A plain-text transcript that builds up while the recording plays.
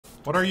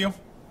What are you?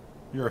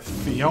 You're a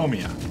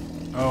Phiomia.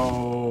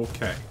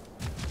 Okay.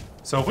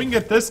 So if we can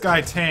get this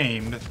guy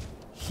tamed,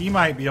 he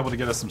might be able to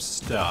get us some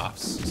stuff,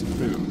 some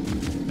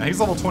food. Now he's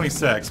level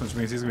 26, which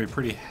means he's going to be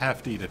pretty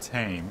hefty to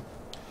tame.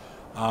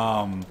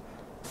 Let's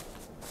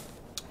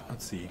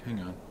see, hang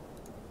on.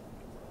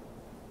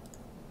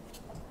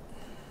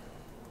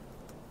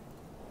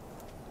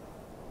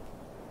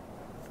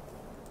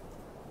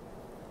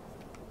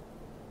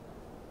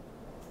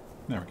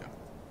 There we go.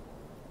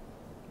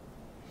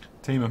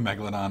 Tame a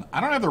Megalodon. I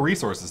don't have the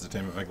resources to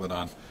tame a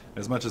Megalodon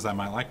as much as I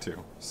might like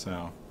to,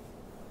 so...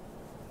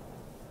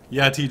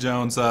 Yeah, T.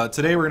 Jones,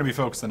 today we're going to be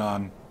focusing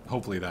on,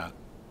 hopefully, that.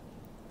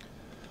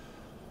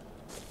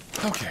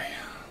 Okay.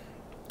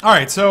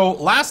 Alright, so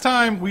last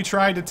time we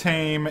tried to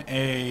tame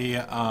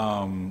a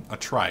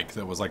trike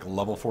that was like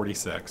level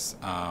 46.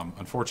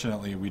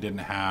 Unfortunately, we didn't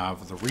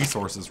have the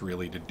resources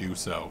really to do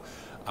so,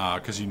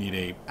 because you need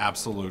a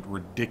absolute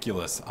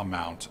ridiculous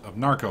amount of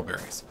narco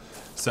berries.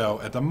 So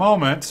at the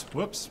moment,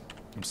 whoops,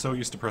 I'm so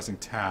used to pressing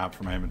tab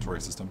for my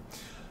inventory system.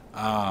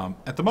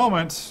 At the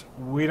moment,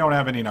 we don't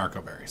have any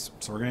narco berries,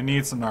 so we're going to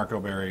need some narco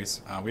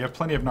berries. We have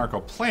plenty of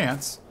narco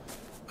plants.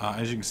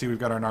 As you can see, we've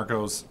got our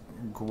narcos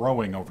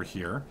growing over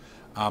here,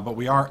 but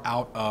we are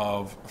out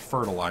of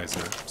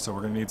fertilizer, so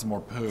we're going to need some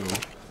more poo,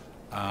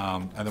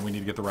 and then we need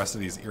to get the rest of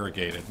these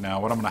irrigated.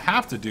 Now, what I'm going to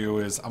have to do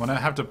is I'm going to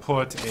have to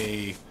put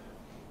a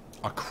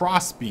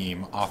cross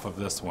beam off of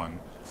this one,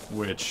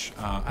 which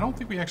I don't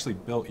think we actually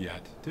built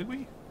yet. Did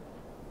we?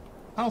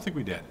 I don't think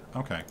we did.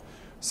 Okay.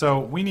 So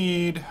we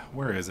need,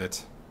 where is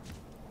it?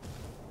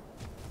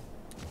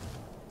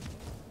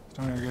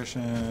 Stone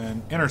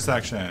irrigation,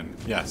 intersection.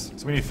 Yes.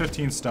 So we need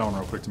 15 stone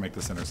real quick to make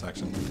this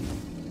intersection.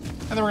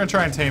 And then we're going to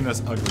try and tame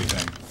this ugly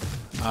thing.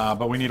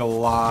 But we need a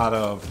lot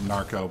of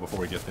narco before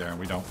we get there, and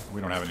we don't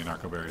have any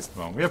narco berries at the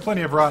moment. We have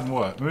plenty of rotten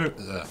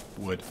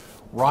wood.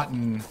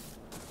 Rotten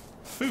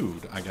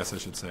food, I guess I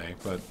should say,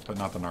 but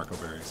not the narco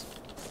berries.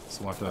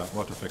 So we'll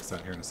have to fix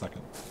that here in a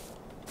second.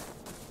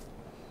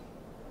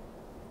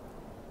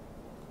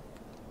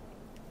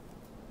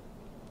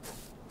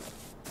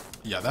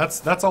 Yeah,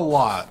 that's a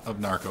lot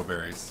of narco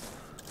berries.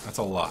 That's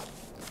a lot.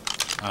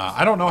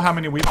 I don't know how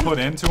many we put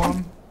into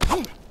them.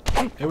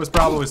 It was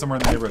probably somewhere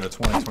in the neighborhood of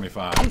 20,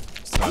 25.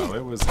 So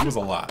it was a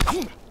lot.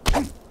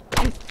 It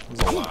was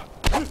a lot.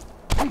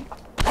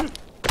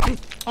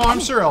 Oh,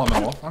 I'm sure,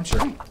 Elemental. I'm sure.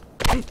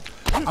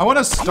 I want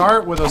to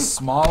start with a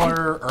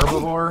smaller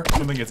herbivore,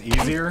 something that's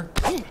easier,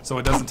 so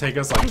it doesn't take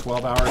us like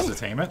 12 hours to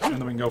tame it, and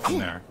then we can go from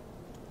there.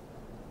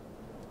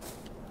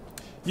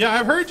 Yeah,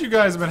 I've heard you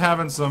guys have been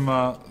having some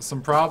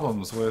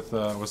problems with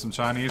some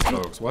Chinese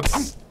folks.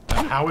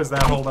 How is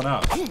that holding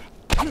up?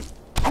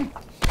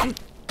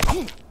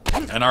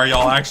 And are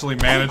y'all actually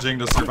managing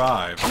to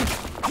survive?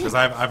 Because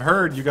I've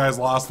heard you guys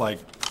lost like,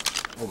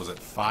 what was it,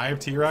 5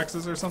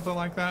 T-Rexes or something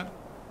like that?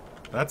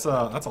 That's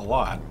a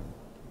lot.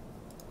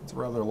 That's a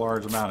rather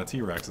large amount of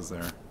T-Rexes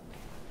there.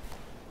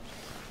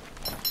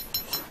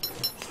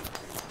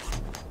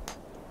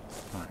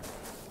 Alright.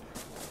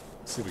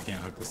 Let's see if we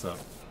can't hook this up.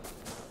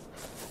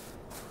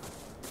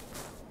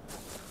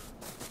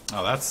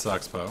 Oh, that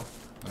sucks, Poe.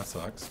 That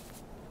sucks.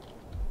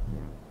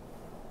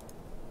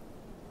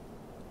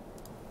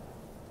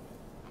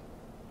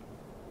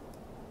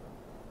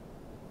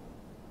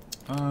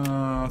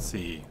 Let's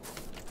see.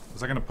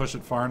 Was I going to push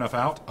it far enough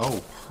out?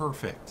 Oh,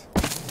 perfect.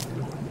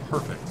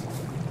 Perfect.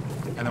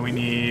 And then we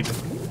need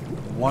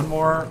one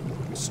more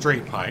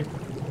straight pipe.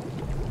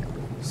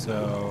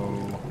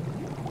 So...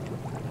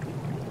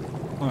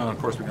 Well, of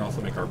course we can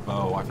also make our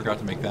bow. I forgot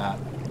to make that.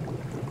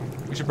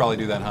 We should probably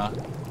do that, huh?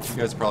 You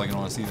guys are probably going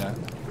to want to see that.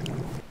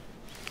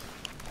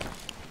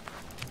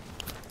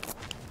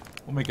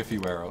 We'll make a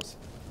few arrows.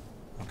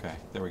 Okay,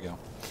 there we go.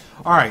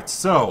 Alright,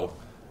 so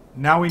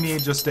now we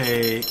need just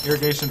a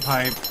irrigation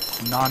pipe,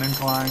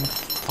 non-incline.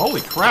 Holy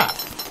crap!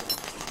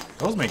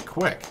 Those make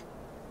quick.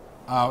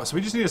 So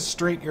we just need a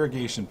straight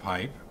irrigation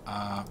pipe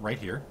right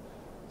here.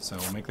 So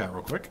we'll make that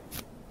real quick.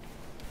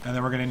 And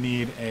then we're going to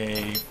need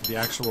the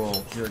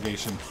actual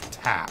irrigation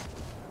tap,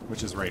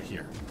 which is right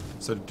here.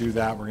 So to do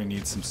that, we're going to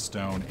need some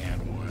stone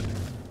and wood.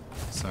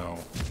 So,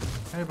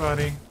 hey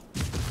buddy.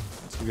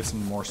 Let's go get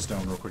some more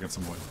stone real quick and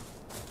some wood.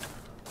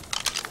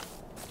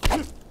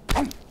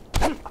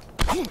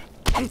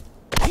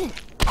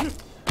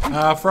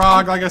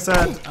 Frog, like I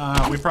said,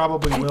 we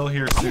probably will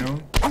here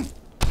soon.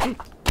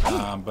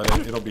 But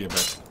it'll be a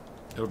bit.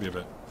 It'll be a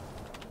bit.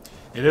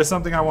 It is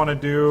something I want to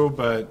do,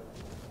 but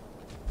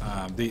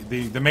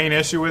the main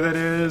issue with it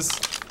is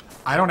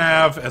I don't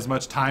have as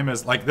much time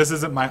as, like, this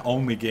isn't my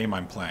only game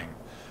I'm playing.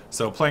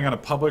 So playing on a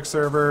public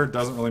server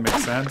doesn't really make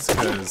sense,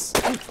 because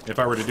if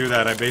I were to do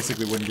that, I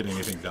basically wouldn't get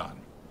anything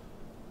done.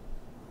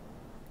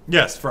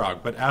 Yes, Frog,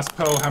 but ask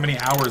Poe how many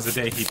hours a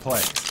day he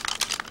plays.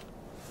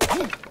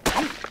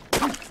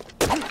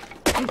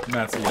 And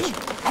that's the issue.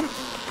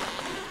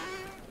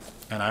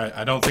 And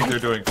I don't think they're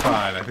doing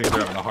fine. I think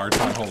they're having a hard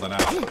time holding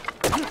out.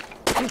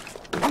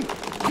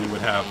 We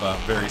would have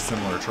very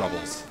similar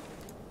troubles.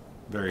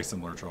 Very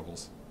similar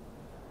troubles.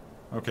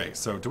 Okay,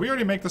 so do we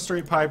already make the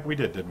straight pipe? We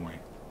did, didn't we?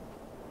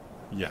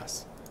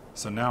 Yes.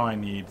 So now I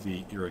need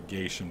the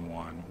irrigation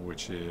one,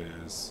 which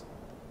is...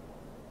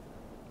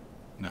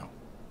 No.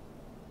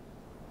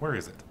 Where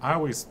is it? I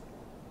always...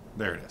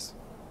 There it is.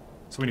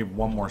 So we need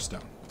one more stone.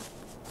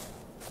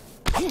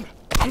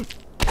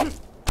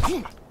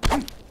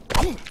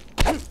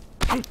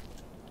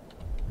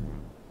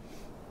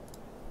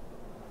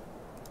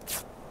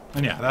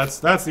 And yeah, that's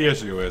the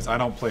issue, is I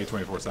don't play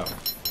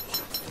 24/7.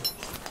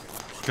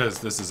 Because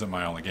this isn't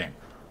my only game.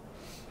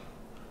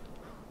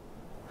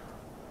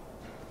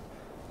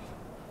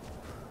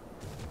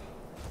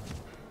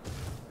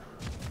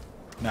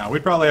 Now,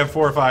 we'd probably have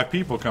 4 or 5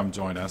 people come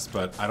join us,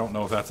 but I don't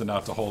know if that's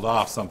enough to hold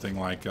off something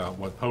like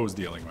what Poe's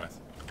dealing with.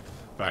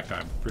 In fact,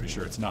 I'm pretty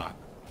sure it's not.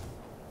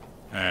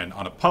 And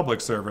on a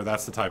public server,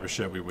 that's the type of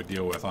shit we would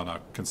deal with on a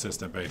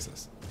consistent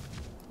basis.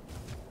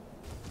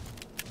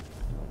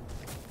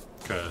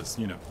 Because,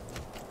 you know,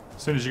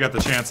 as soon as you got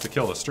the chance to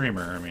kill a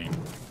streamer, I mean,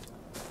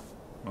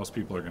 most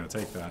people are going to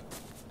take that.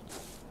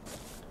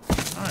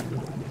 Alright.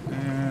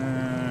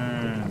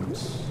 And...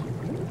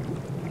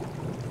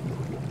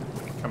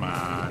 Come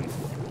on.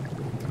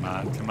 Come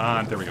on, come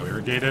on. There we go.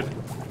 Irrigated.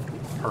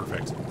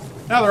 Perfect.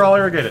 Now they're all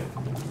irrigated.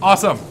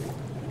 Awesome.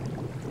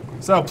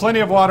 So, plenty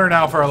of water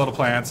now for our little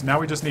plants. Now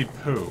we just need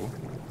poo.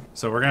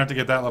 So we're going to have to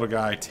get that little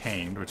guy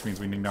tamed, which means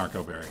we need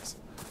narco berries.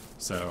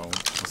 So,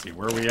 let's see.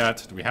 Where are we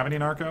at? Do we have any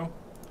narco?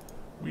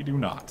 We do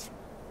not.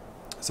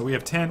 So we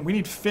have 10. We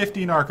need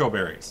 50 narco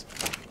berries.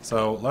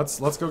 So let's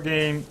go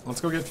get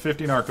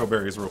 50 narco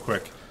berries real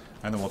quick,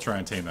 and then we'll try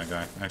and tame that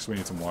guy. Actually, we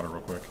need some water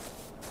real quick.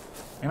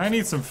 And I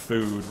need some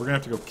food. We're going to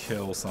have to go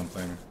kill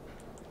something.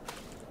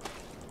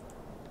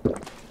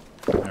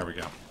 There we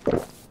go.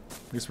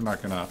 At least we're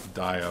not going to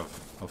die of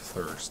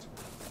thirst.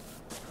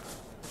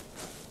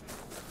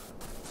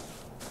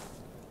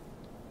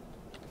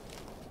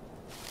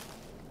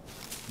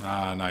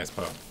 Ah, nice,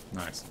 Poe.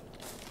 Nice.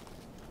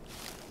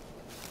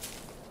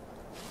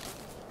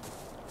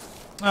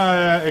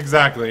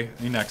 Exactly.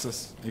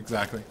 Nexus.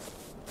 Exactly.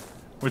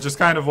 Which is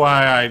kind of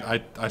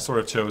why I sort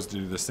of chose to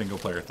do the single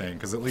player thing,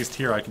 because at least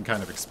here I can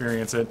kind of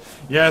experience it.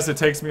 Yes, it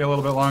takes me a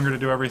little bit longer to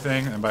do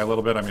everything, and by a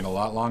little bit I mean a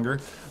lot longer,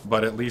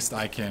 but at least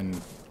I can,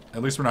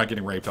 at least we're not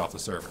getting raped off the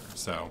server.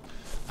 So,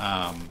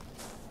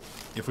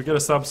 if we get a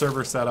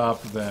sub-server set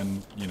up,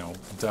 then, you know,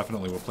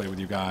 definitely we'll play with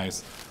you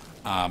guys.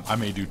 I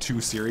may do 2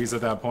 series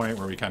at that point,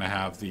 where we kind of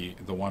have the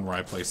one where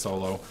I play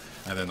solo,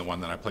 and then the one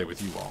that I play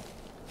with you all.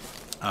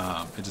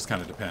 It just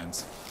kind of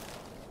depends.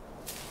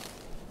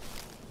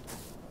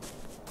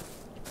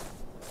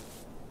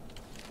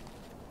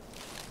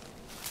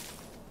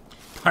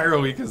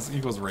 Pyro equals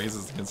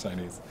racist against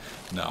Chinese.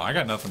 No, I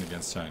got nothing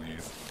against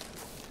Chinese.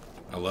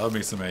 I love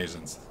me some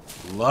Asians.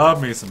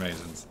 Love me some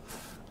Asians.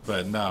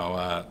 But no,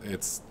 I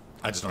just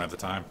don't have the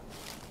time.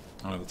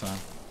 I don't have the time.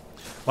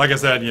 Like I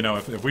said, you know,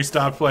 if we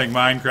stopped playing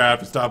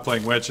Minecraft, we stopped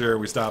playing Witcher,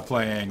 we stopped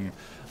playing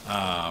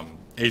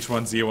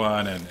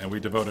H1Z1, and we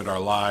devoted our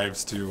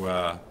lives to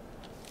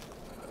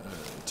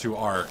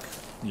Ark,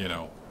 you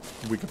know,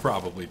 we could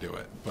probably do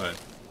it. But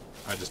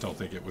I just don't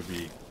think it would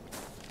be,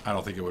 I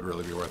don't think it would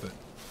really be worth it.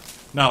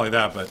 Not only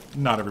that, but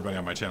not everybody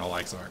on my channel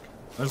likes Ark.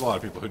 There's a lot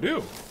of people who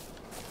do.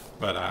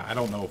 But I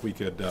don't know if we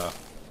could, I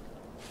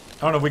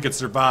don't know if we could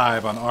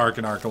survive on Ark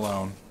and Ark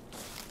alone.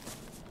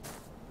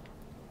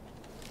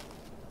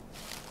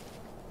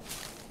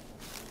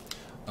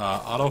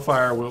 Auto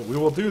fire, we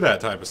will do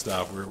that type of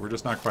stuff. We're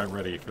just not quite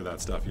ready for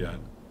that stuff yet.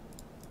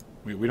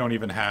 We don't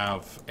even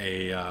have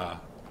a,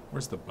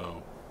 where's the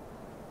bow?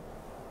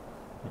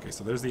 Okay,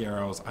 so there's the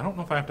arrows. I don't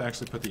know if I have to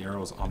actually put the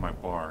arrows on my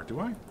bar.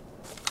 Do I?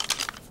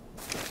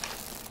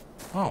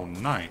 Oh,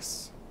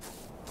 nice.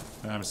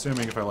 And I'm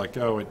assuming if I let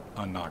go, it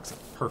unknocks it.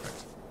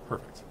 Perfect.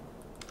 Perfect.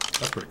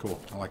 That's pretty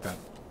cool. I like that.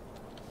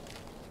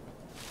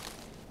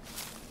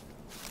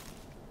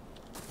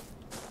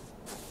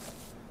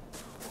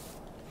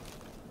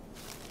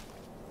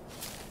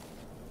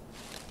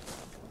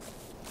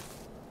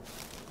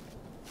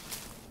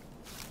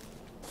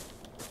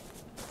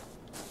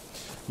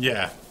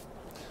 Yeah.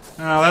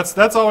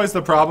 That's always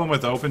the problem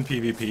with open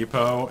PvP,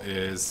 Poe,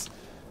 is,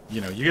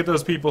 you know, you get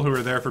those people who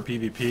are there for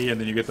PvP,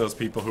 and then you get those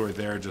people who are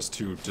there just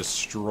to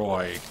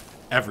destroy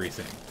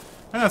everything.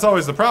 And that's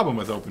always the problem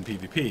with open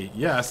PvP.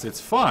 Yes, it's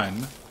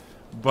fun,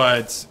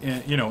 but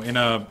you know,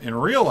 in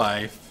real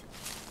life,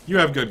 you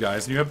have good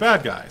guys and you have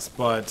bad guys,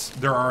 but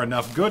there are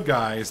enough good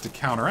guys to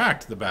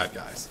counteract the bad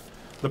guys.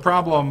 The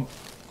problem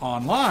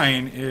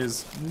online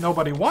is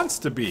nobody wants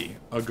to be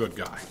a good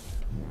guy.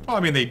 Well, I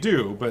mean, they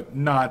do, but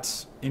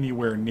not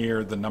anywhere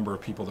near the number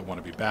of people that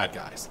want to be bad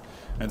guys.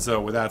 And so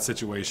with that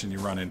situation, you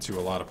run into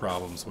a lot of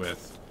problems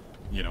with,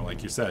 you know,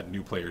 like you said,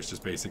 new players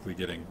just basically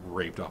getting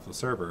raped off the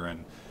server,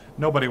 and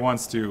nobody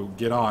wants to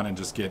get on and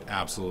just get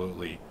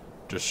absolutely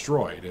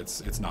destroyed.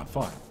 It's not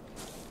fun.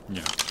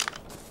 You know,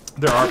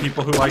 there are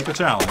people who like the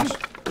challenge,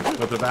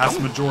 but the vast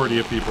majority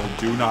of people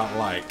do not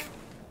like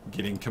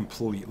getting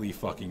completely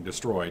fucking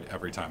destroyed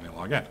every time they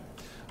log in.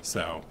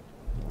 So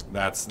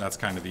that's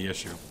kind of the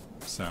issue.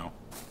 So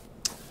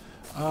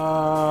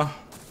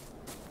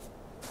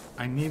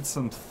I need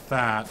some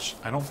thatch.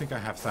 I don't think I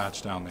have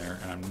thatch down there,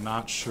 and I'm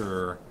not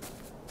sure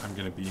I'm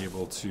going to be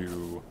able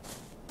to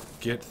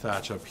get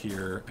thatch up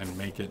here and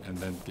make it and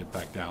then get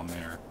back down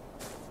there.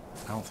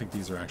 I don't think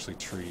these are actually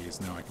trees.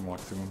 Now I can walk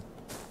through them.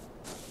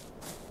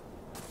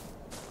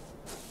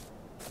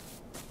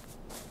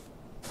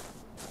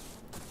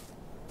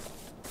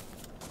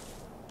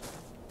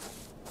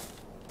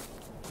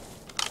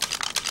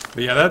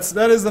 But yeah,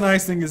 that is the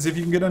nice thing, is if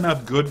you can get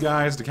enough good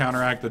guys to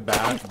counteract the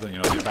bad,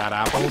 the bad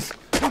apples,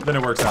 then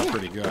it works out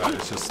pretty good.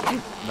 It's just,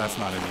 that's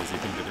not an easy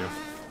thing to do.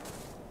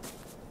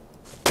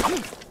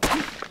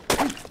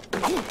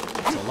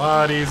 It's a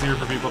lot easier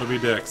for people to be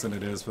dicks than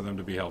it is for them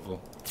to be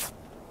helpful.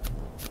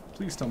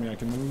 Please tell me I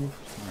can move.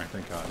 Alright,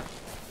 thank God.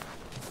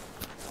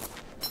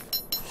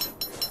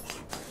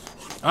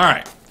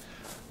 Alright.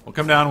 We'll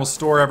come down, we'll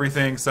store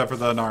everything except for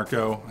the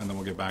narco, and then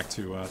we'll get back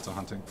to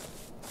hunting.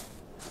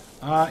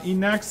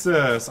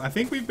 Enexus. I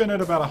think we've been at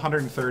about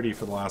 130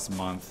 for the last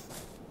month.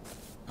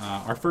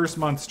 Our first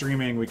month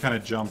streaming, we kind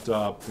of jumped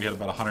up. We had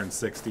about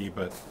 160,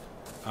 but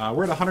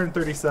we're at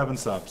 137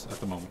 subs at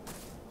the moment.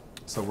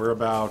 So we're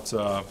about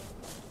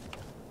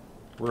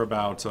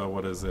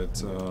what is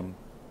it?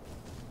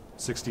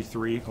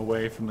 63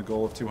 away from the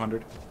goal of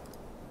 200.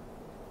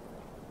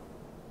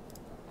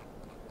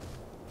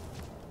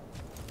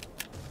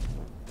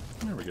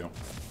 There we go.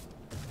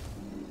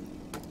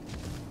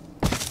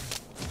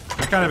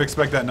 I kind of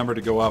expect that number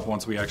to go up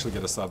once we actually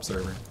get a sub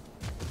server.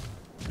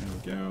 There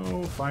we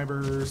go.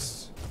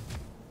 Fibers.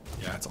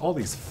 Yeah, it's all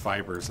these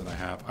fibers that I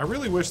have. I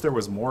really wish there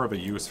was more of a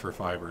use for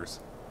fibers,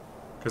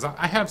 because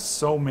I have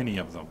so many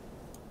of them.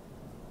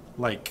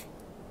 Like,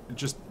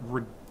 just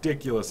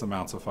ridiculous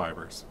amounts of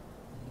fibers.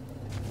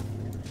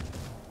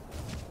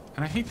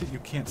 And I hate that you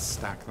can't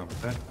stack them.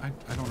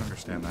 I don't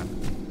understand that.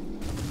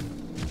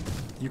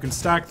 You can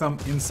stack them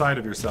inside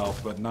of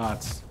yourself, but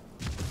not...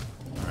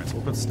 Alright, so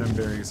we'll put stem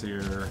berries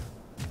here.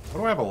 What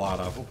do I have a lot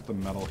of? We'll put the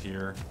metal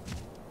here.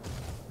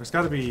 There's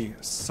got to be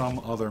some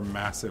other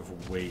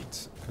massive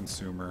weight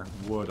consumer.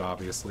 Wood,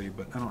 obviously,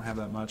 but I don't have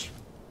that much.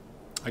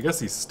 I guess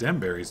these stem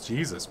berries,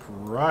 Jesus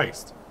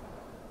Christ.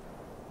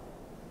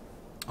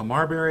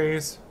 Amar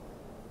berries.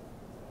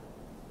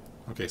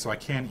 Okay, so I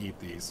can eat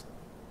these.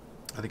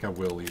 I think I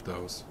will eat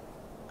those,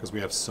 because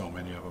we have so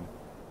many of them.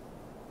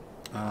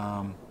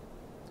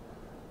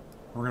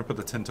 We're going to put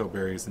the Tinto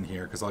berries in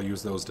here, because I'll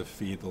use those to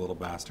feed the little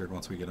bastard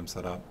once we get him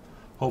set up.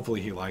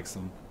 Hopefully he likes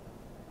them.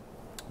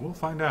 We'll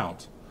find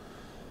out.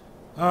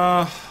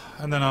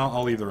 And then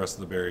I'll leave the rest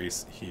of the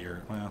berries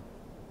here. Well,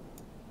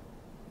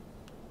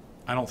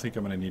 I don't think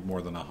I'm going to need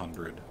more than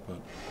 100, but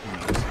who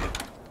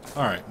knows.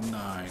 Alright,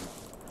 9.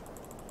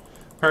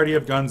 Party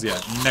have guns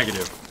yet?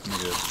 Negative.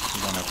 Negative.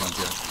 We don't have guns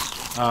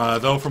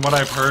yet. Though from what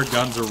I've heard,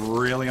 guns are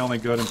really only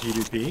good in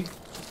PvP.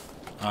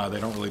 They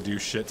don't really do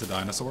shit to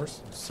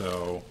dinosaurs,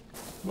 so...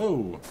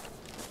 Whoa!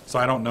 So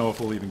I don't know if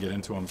we'll even get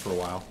into them for a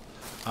while.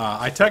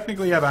 I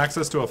technically have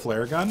access to a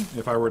flare gun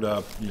if I were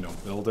to, you know,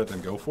 build it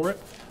and go for it.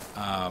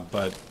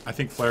 But I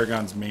think flare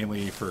gun's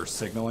mainly for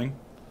signaling,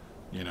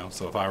 you know,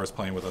 so if I was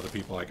playing with other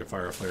people, I could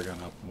fire a flare gun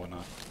up and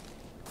whatnot.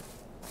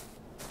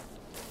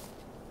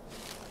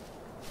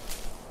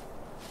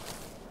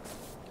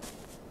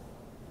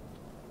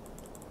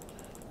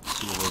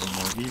 Do a little bit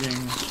more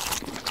eating.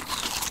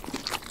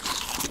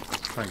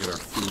 Try and get our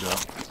food up.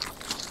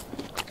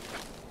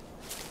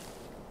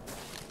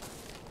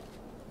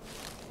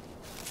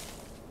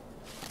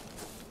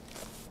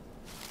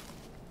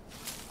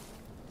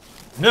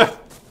 Yeah.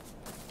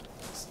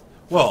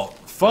 Well,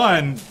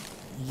 fun,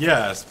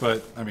 yes,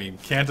 but I mean,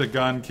 can't a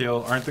gun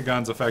kill? Aren't the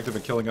guns effective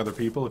at killing other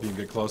people if you can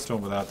get close to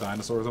them without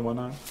dinosaurs and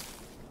whatnot?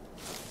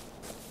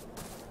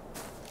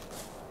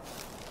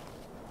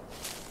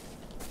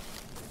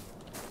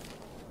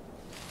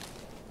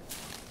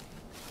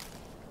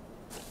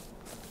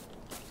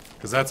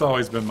 Because that's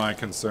always been my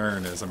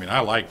concern is, I mean,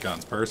 I like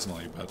guns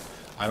personally, but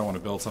I don't want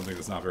to build something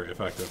that's not very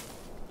effective.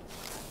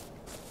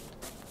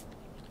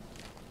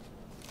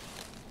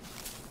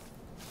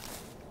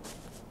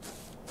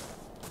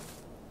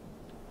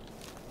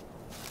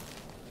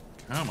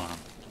 Come on.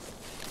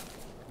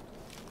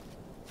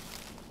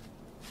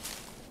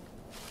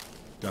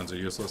 Guns are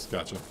useless?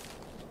 Gotcha.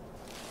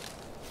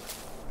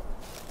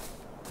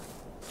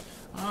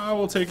 I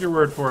will take your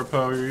word for it,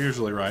 Poe. You're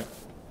usually right.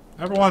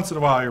 Every once in a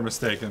while you're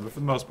mistaken, but for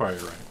the most part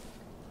you're right.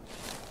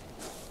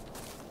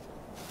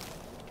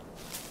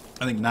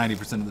 I think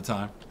 90% of the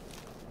time.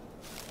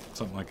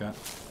 Something like that.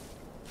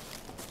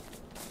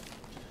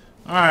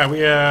 Alright, we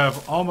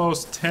have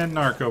almost 10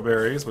 narco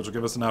berries, which will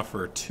give us enough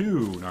for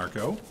 2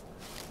 narco.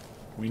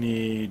 We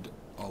need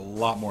a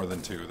lot more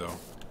than 2, though.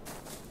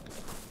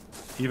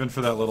 Even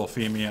for that little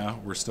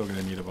femia, we're still going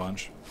to need a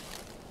bunch.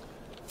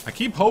 I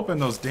keep hoping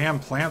those damn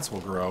plants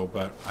will grow,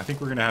 but I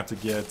think we're going to have to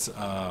get,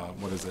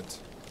 what is it?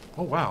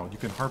 Oh, wow, you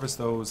can harvest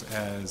those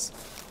as...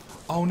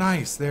 Oh,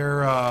 nice,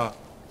 they're, I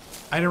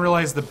didn't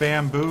realize the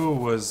bamboo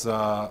was,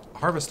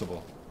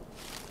 harvestable.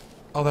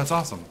 Oh, that's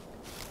awesome.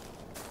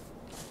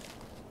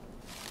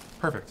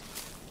 Perfect.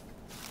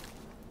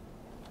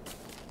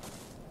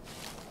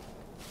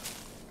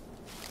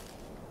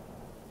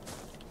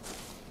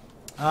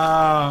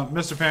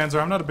 Mr.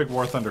 Panzer, I'm not a big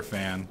War Thunder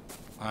fan.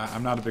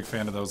 I'm not a big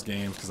fan of those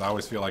games because I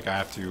always feel like I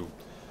have to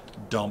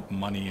dump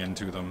money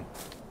into them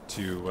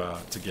to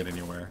get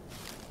anywhere.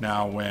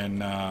 Now, when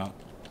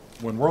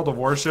World of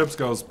Warships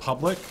goes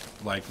public,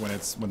 like when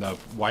the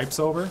wipe's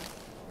over,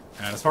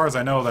 and as far as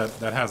I know,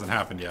 that hasn't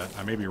happened yet.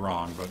 I may be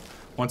wrong, but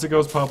once it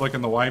goes public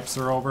and the wipes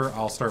are over,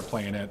 I'll start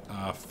playing it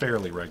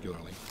fairly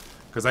regularly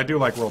because I do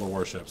like World of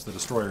Warships. The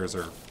destroyers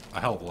are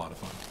a hell of a lot of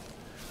fun.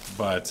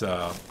 But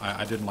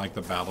I didn't like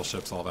the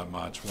battleships all that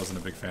much. Wasn't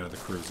a big fan of the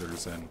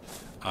cruisers, and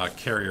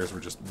carriers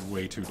were just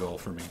way too dull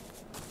for me.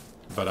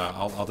 But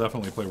I'll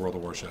definitely play World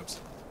of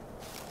Warships.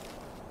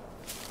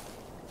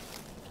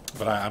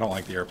 But I don't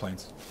like the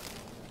airplanes.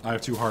 I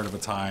have too hard of a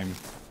time.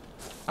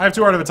 I have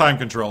too hard of a time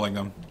controlling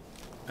them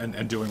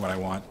and doing what I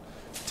want.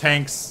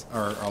 Tanks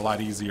are a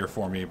lot easier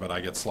for me, but I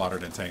get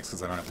slaughtered in tanks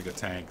because I don't have to get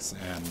tanks.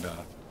 And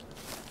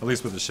at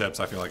least with the ships,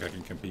 I feel like I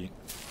can compete.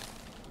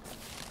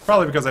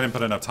 Probably because I didn't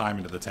put enough time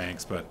into the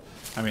tanks, but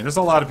I mean, there's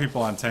a lot of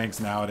people on tanks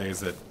nowadays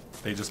that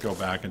they just go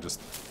back and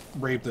just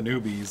rape the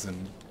newbies,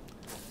 and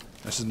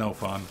that's just no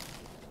fun.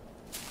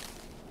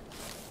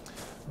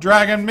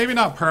 Dragon, maybe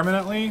not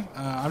permanently.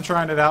 I'm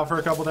trying it out for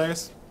a couple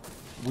days.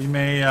 We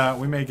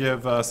may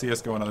give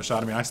CS:GO another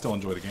shot. I mean, I still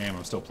enjoy the game.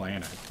 I'm still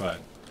playing it, but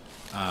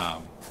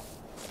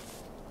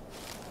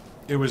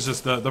it was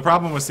just the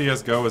problem with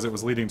CS:GO is it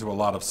was leading to a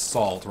lot of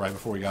salt right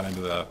before we got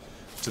into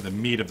the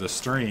meat of the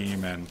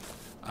stream, and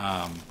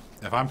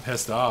if I'm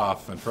pissed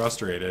off and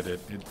frustrated,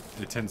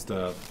 it tends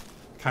to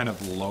kind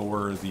of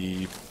lower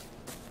the...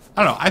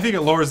 I don't know, I think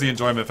it lowers the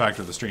enjoyment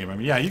factor of the stream. I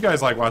mean, yeah, you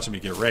guys like watching me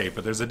get raped,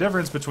 but there's a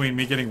difference between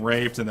me getting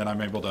raped and then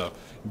I'm able to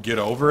get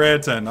over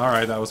it, and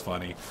alright, that was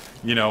funny.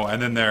 You know, and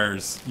then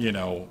there's, you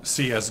know,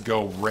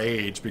 CS:GO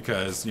rage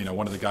because, you know,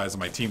 one of the guys on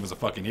my team was a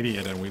fucking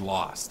idiot and we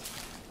lost.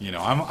 You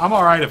know, I'm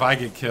alright if I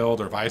get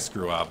killed or if I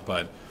screw up,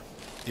 but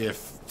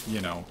if,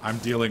 you know, I'm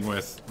dealing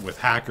with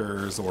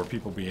hackers or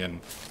people being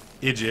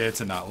idiots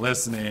and not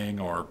listening,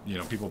 or, you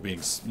know, people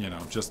being, you know,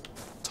 just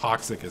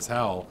toxic as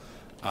hell,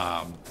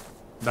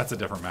 that's a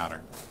different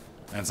matter.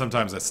 And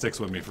sometimes that sticks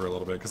with me for a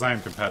little bit because I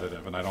am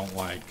competitive and I don't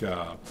like,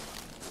 what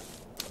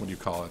do you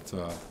call it?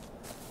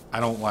 I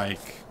don't like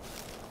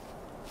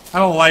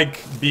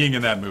being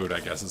in that mood,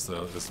 I guess is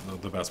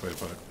the best way to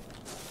put it.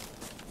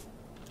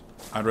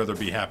 I'd rather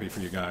be happy for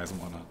you guys and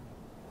whatnot.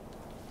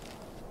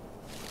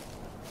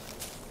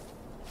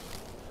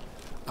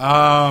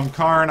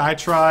 Karn, I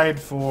tried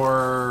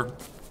for,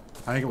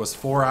 I think it was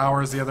 4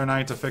 hours the other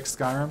night to fix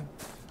Skyrim.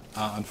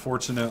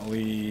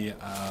 Unfortunately,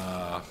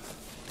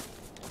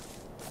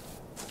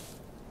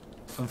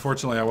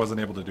 I wasn't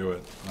able to do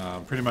it.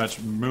 Pretty much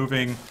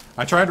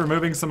I tried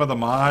removing some of the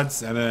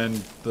mods, and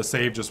then the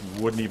save just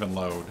wouldn't even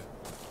load.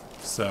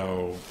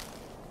 So,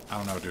 I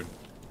don't know, dude.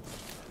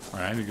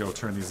 Alright, I need to go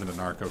turn these into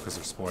narco because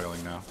they're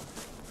spoiling now.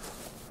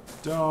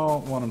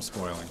 Don't want them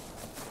spoiling.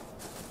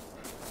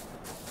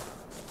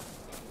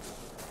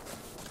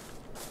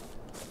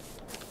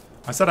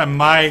 I said I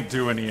might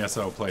do an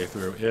ESO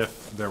playthrough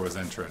if there was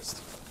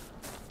interest.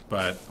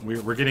 But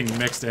we're getting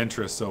mixed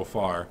interest so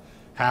far.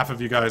 Half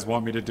of you guys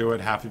want me to do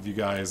it, half of you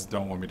guys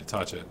don't want me to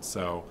touch it.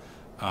 So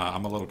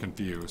I'm a little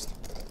confused.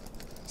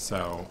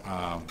 So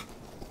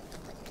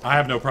I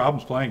have no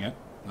problems playing it.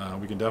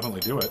 We can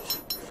definitely do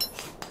it.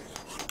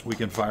 We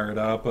can fire it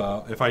up.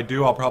 If I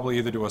do, I'll probably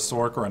either do a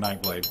Sork or a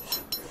Nightblade.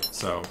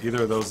 So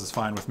either of those is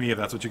fine with me if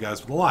that's what you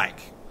guys would like.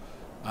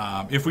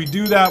 If we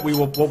do that,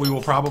 what we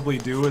will probably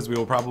do is we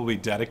will probably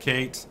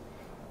dedicate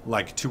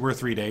like 2 or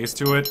 3 days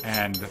to it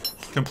and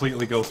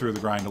completely go through the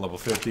grind to level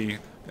 50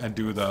 and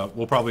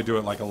we'll probably do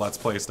it like a Let's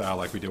Play style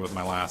like we did with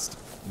my last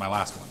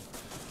one.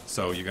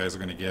 So you guys are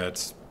going to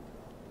get,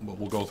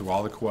 we'll go through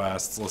all the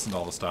quests, listen to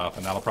all the stuff,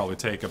 and that'll probably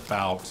take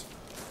about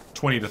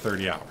 20 to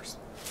 30 hours.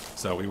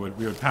 So we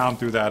would pound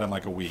through that in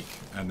like a week,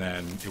 and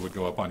then it would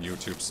go up on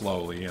YouTube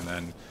slowly, and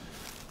then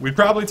we'd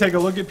probably take a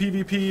look at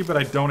PvP, but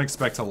I don't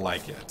expect to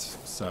like it.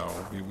 So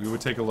we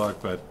would take a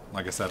look, but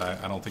like I said,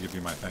 I don't think it'd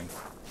be my thing.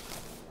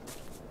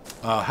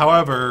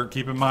 However,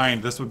 keep in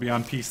mind, this would be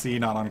on PC,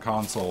 not on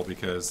console,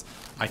 because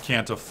I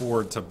can't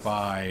afford to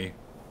buy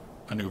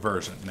a new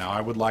version. Now,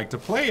 I would like to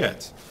play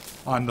it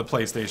on the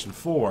PlayStation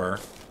 4,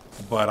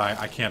 but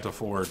I can't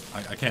afford,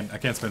 I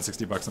can't spend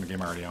 60 bucks on a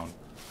game I already own,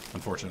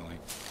 unfortunately.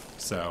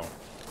 So,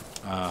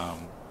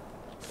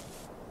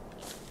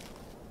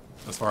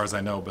 as far as I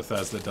know,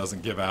 Bethesda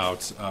doesn't give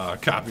out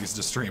copies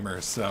to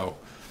streamers, so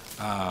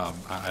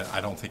I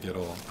don't think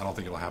it'll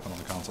happen on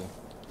the console.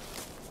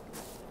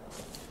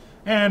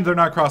 And they're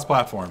not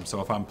cross-platform,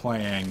 so if I'm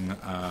playing,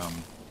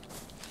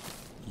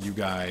 you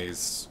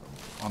guys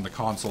on the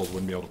consoles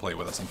wouldn't be able to play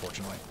with us,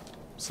 unfortunately.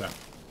 So.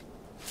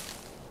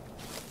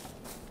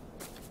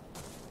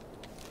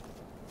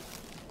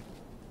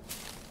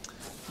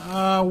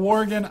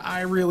 Worgen,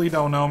 I really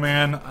don't know,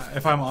 man.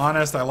 If I'm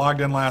honest, I logged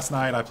in last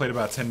night, I played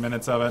about 10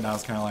 minutes of it, and I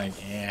was kind of like,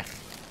 eh.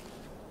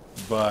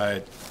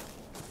 But,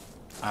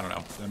 I don't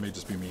know, that may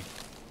just be me.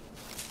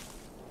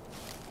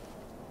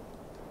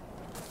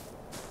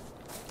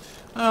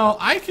 Well,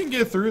 I can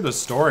get through the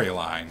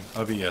storyline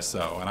of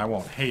ESO, and I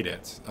won't hate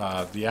it.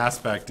 The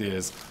aspect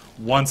is,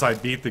 once I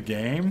beat the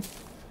game,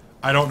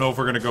 I don't know if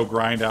we're going to go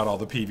grind out all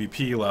the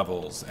PvP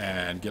levels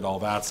and get all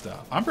that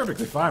stuff. I'm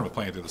perfectly fine with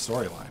playing through the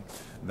storyline.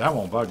 That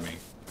won't bug me.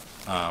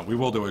 We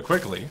will do it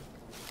quickly,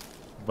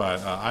 but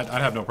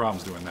I'd have no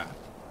problems doing that.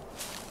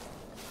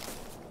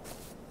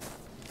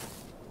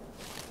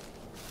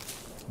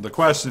 The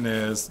question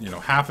is, you know,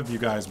 half of you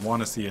guys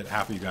want to see it,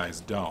 half of you guys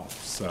don't.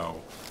 So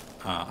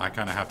I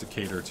kind of have to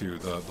cater to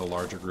the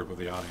larger group of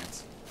the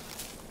audience.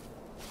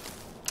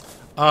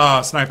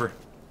 Sniper.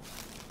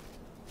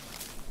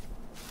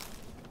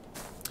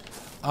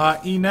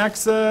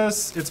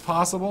 E-Nexus, it's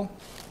possible.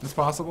 It's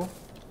possible.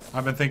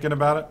 I've been thinking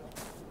about it.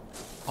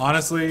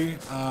 Honestly,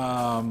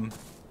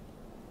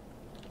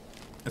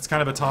 it's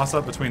kind of a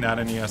toss-up between that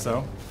and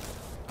ESO.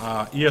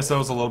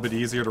 ESO is a little bit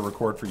easier to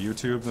record for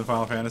YouTube than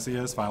Final Fantasy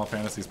is. Final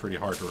Fantasy is pretty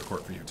hard to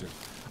record for YouTube,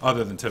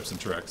 other than tips and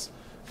tricks,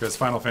 because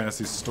Final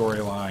Fantasy's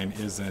storyline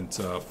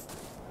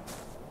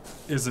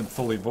isn't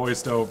fully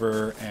voiced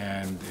over,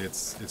 and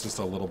it's just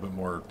a little bit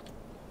more.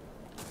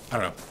 I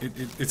don't know.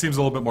 It seems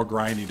a little bit more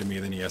grindy to me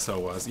than ESO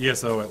was.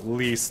 ESO at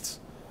least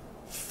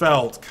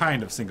felt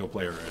kind of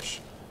single-player-ish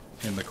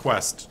in the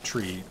quest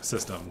tree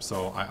system,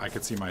 so I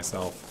could see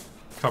myself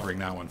covering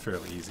that one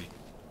fairly easy.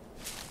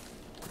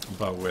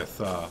 But with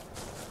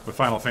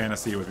Final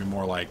Fantasy, it would be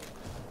more like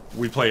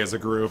we play as a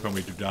group and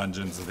we do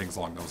dungeons and things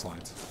along those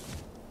lines.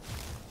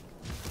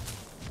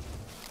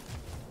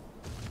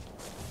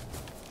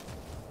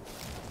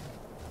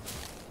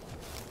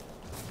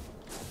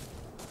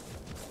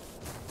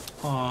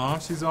 Aw,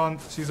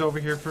 she's over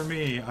here for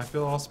me. I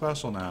feel all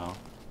special now.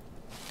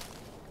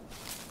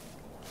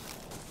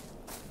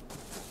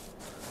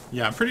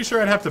 Yeah, I'm pretty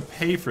sure I'd have to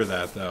pay for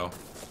that though.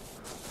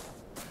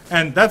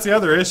 And that's the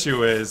other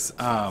issue is,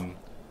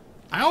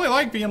 I only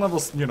like being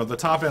levels, you know, the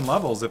top end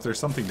levels if there's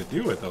something to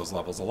do with those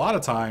levels. A lot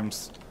of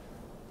times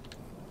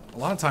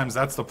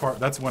that's the part,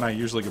 that's when I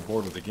usually get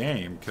bored with the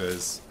game,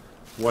 because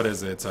what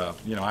is it,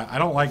 you know, I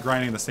don't like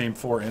grinding the same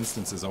 4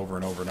 instances over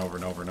and over and over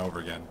and over and over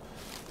again.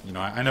 You know,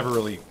 I never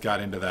really got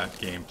into that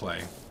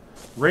gameplay.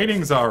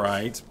 Rating's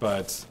alright,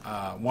 but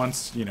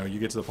once, you know, you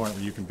get to the point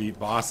where you can beat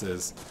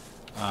bosses,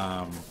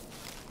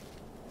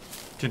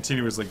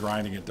 continuously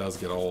grinding it does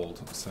get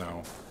old,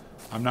 so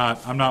I'm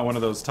not one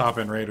of those top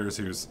end raiders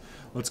who's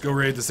let's go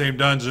raid the same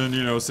dungeon,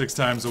 you know, 6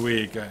 times a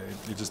week.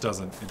 It just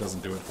doesn't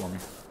do it for me.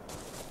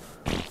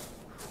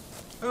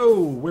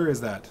 Oh, where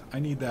is that? I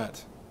need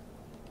that.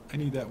 I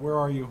need that. Where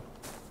are you?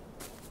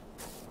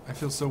 I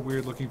feel so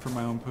weird looking for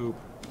my own poop.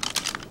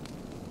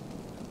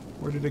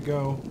 Where did it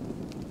go?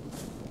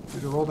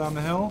 Did it roll down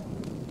the hill?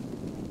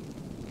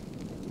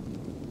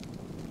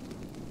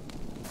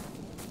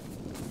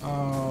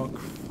 Oh,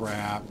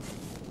 crap.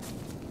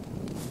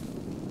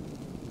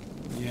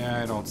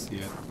 Yeah, I don't see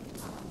it.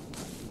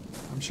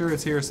 I'm sure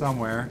it's here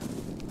somewhere.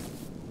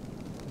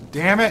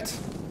 Damn it!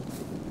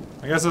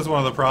 I guess that's one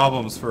of the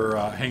problems for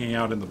hanging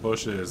out in the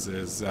bushes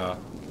is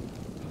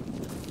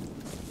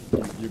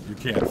you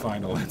can't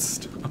find all that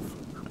stuff.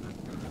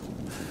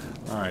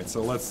 Alright,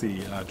 so let's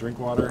see. Drink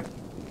water.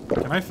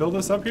 Can I fill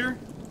this up here?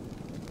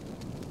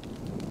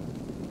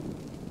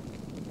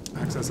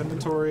 Access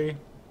inventory.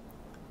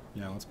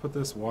 Yeah, let's put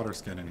this water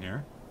skin in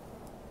here.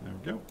 There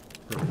we go.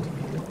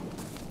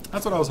 Perfect.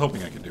 That's what I was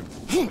hoping I could do.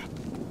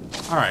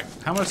 Alright,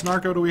 how much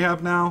narco do we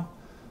have now?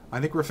 I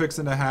think we're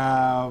fixing to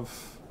have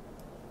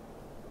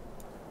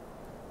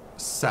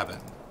 7,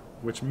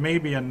 which may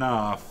be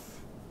enough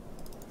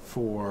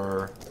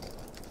for...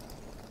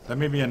 That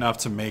may be enough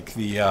to make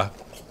the,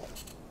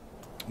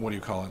 what do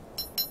you call it?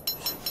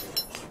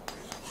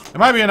 It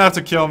might be enough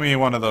to kill me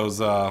one of those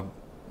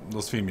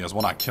females.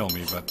 Well, not kill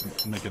me,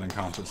 but make it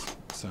unconscious,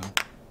 so...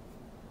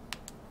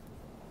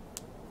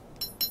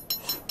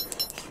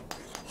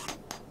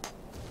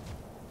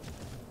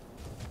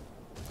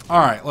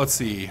 Alright, let's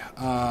see.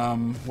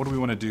 What do we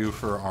want to do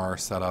for our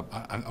setup?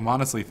 I'm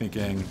honestly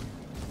thinking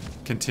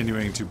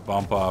continuing to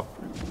bump up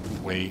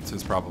weight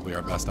is probably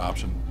our best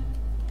option.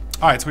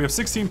 Alright, so we have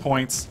 16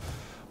 points.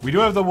 We do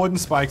have the wooden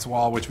spikes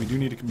wall, which we do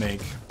need to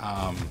make.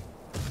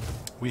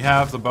 We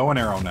have the bow and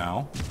arrow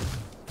now.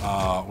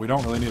 We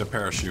don't really need a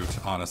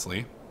parachute,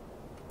 honestly.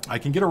 I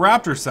can get a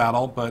raptor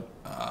saddle, but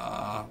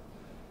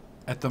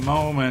at the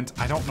moment,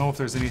 I don't know if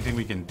there's anything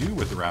we can do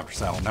with the raptor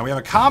saddle. Now we have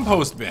a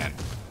compost bin.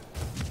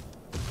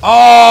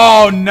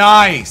 Oh,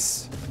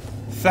 nice!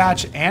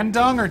 Thatch and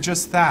dung, or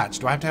just thatch?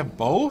 Do I have to have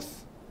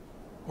both?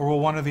 Or will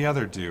one or the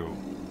other do?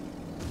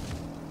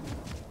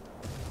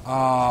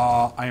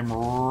 I'm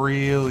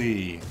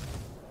really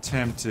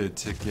tempted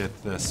to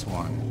get this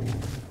one.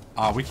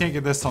 We can't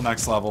get this till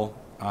next level.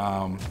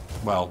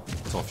 Well,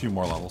 till a few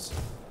more levels.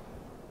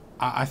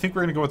 I think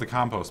we're gonna go with the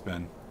compost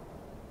bin.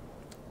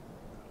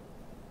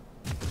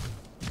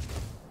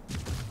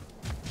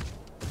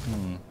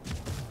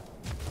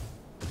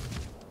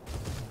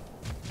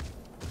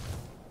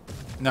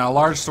 Now, a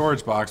large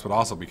storage box would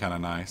also be kind of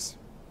nice.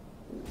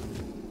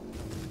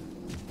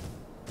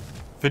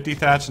 50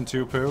 thatch and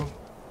 2 poo?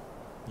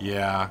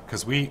 Yeah,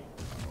 because we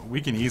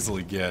we can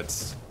easily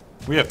get...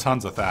 We have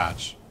tons of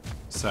thatch.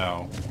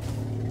 So...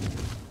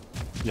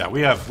 Yeah,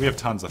 we have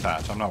tons of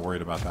thatch. I'm not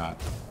worried about that.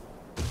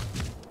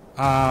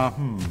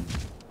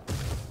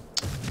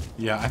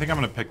 Yeah, I think I'm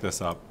going to pick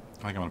this up.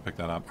 I think I'm going to pick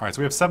that up. Alright,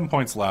 so we have 7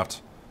 points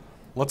left.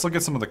 Let's look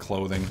at some of the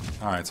clothing.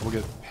 Alright, so we'll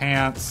get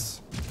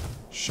pants,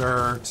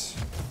 shirt,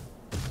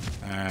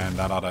 and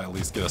that ought to at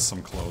least get us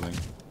some clothing.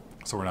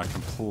 So we're not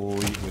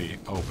completely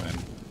open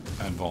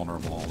and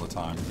vulnerable all the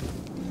time.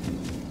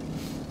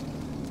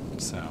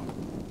 So.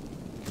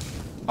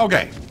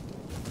 Okay.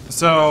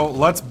 So,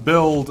 let's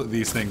build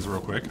these things real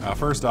quick.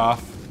 First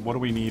off, what do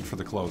we need for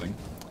the clothing?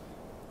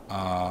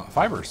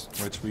 Fibers,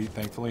 which we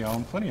thankfully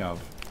own plenty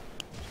of.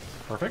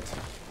 Perfect.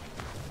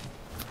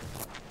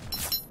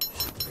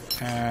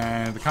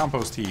 And the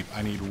compost heap.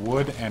 I need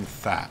wood and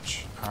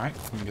thatch. Alright,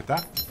 we can get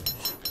that.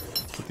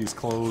 Put these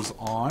clothes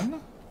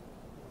on.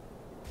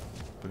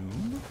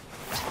 Boom.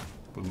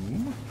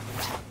 Boom.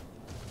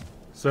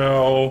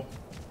 So,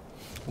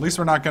 at least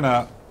we're not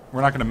gonna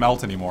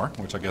melt anymore,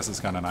 which I guess is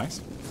kind of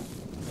nice.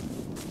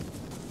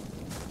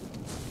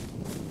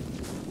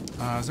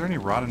 Is there any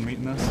rotten meat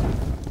in this?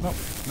 Nope.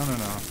 No.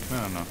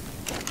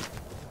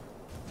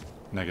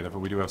 Negative, but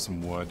we do have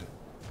some wood.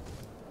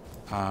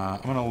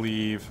 I'm gonna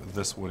leave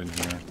this wood in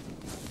here.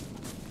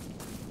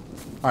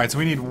 Alright, so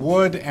we need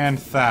wood and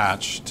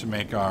thatch to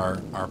make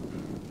our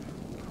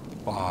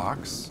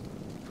box.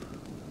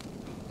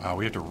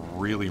 We have to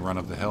really run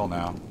up the hill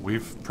now.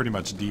 We've pretty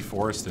much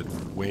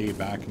deforested way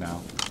back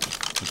now.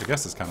 Which I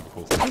guess is kind of a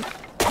cool thing.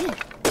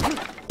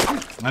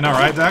 I know,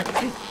 right, Deck?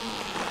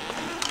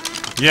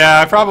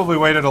 Yeah, I probably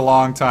waited a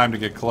long time to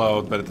get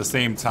clothed, but at the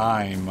same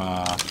time,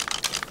 I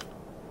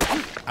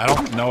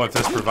don't know if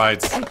this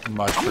provides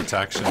much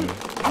protection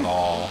at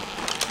all.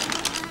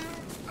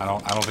 I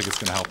don't think it's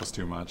gonna help us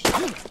too much.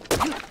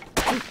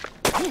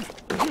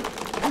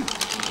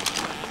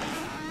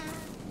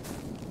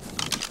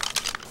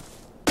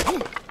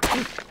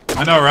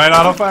 I know, right,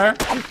 Autofire?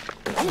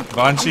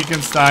 Von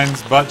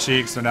Cheekenstein's butt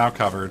cheeks are now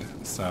covered,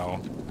 so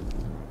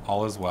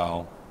all is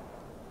well.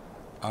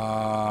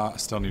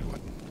 Still need wood.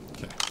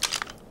 Okay.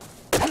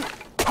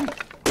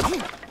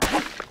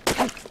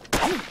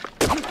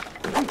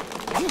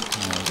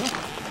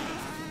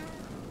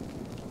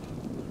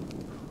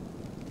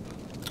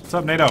 What's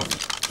up, NATO?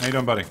 How you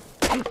doing, buddy?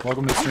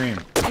 Welcome to the stream.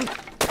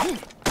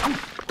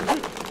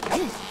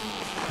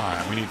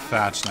 Alright, we need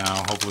thatch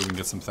now. Hopefully we can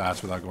get some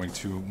thatch without going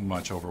too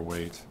much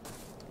overweight.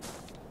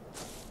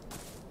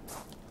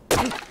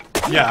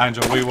 Yeah,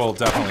 Angel, we will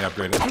definitely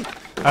upgrade it.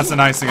 That's the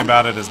nice thing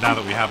about it, is now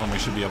that we have them, we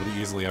should be able to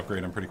easily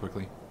upgrade them pretty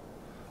quickly.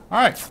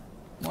 Alright,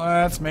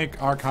 let's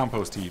make our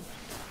compost heap.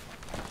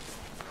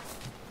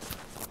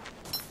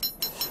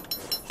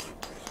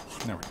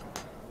 There we go.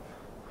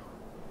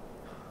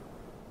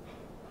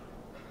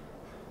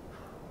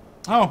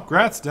 Oh,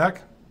 grats,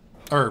 Deck.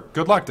 Or,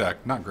 good luck,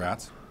 Deck, not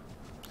grats.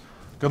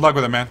 Good luck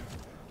with it, man.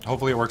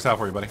 Hopefully it works out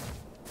for you, buddy.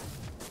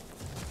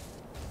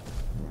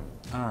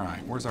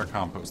 Alright, where's our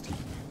compost heap?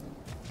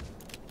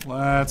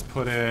 Let's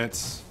put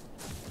it...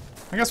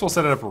 I guess we'll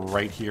set it up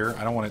right here.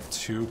 I don't want it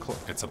too close.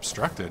 It's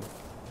obstructed.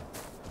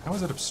 How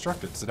is it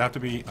obstructed? Does it have to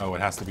be... Oh,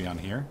 it has to be on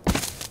here? Oh,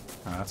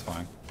 that's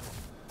fine.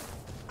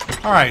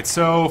 Alright,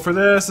 so for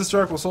this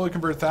truck will slowly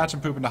convert thatch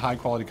and poop into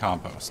high-quality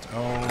compost.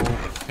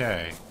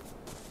 Okay.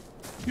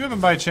 You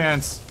haven't by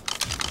chance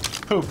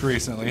pooped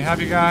recently,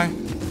 have you, guy?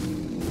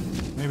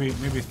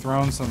 Maybe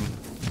thrown some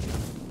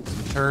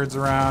turds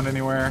around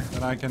anywhere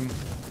that I can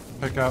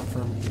pick up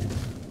for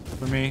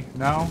me?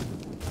 No?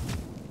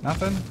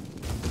 Nothing?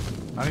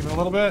 Not even a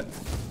little bit?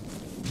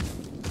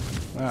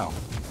 Well,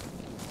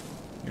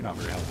 you're not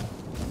very helpful.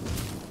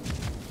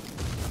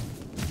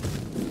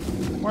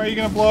 Why are you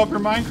gonna blow up your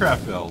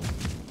Minecraft build?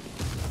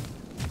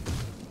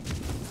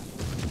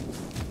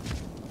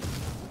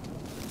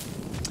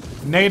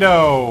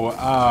 NATO,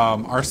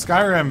 our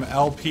Skyrim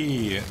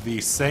LP, the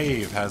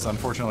save has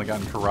unfortunately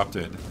gotten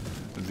corrupted.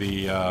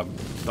 The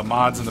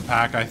mods in the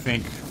pack, I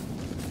think,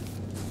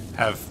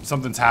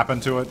 something's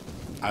happened to it.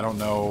 I don't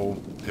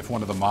know if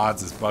one of the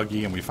mods is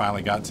buggy and we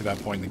finally got to that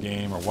point in the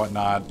game or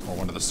whatnot, or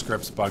one of the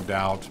scripts bugged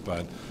out,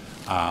 but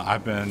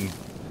I've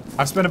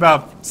spent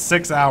about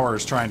 6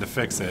 hours trying to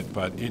fix it,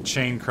 but it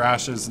chain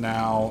crashes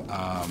now.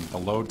 The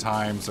load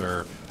times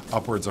are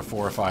upwards of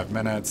 4 or 5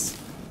 minutes.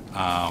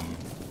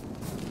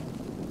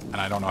 And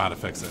I don't know how to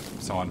fix it.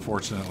 So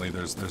unfortunately,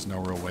 there's no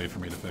real way for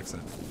me to fix it.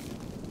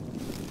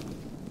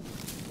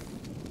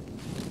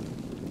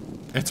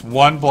 It's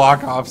 1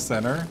 block off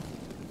center?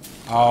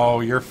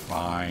 Oh, you're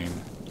fine.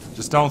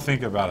 Just don't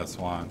think about it,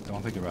 Swan.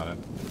 Don't think about it.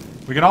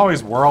 We can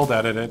always world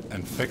edit it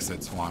and fix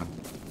it, Swan.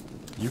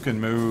 You can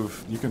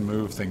move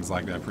things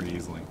like that pretty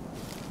easily.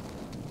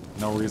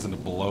 No reason to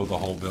blow the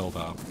whole build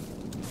up.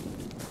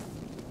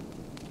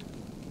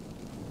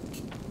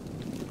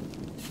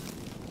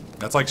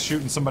 That's like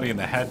shooting somebody in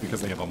the head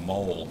because they have a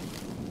mole.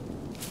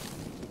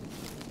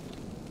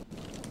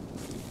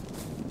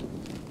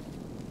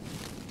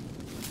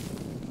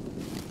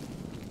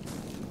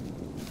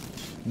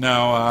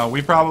 No,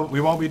 we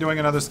won't be doing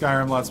another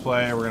Skyrim Let's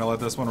Play. We're gonna let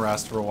this one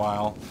rest for a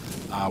while.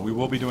 We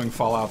will be doing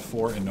Fallout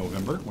 4 in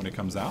November when it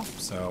comes out.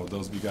 So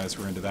those of you guys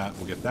who are into that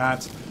will get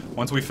that.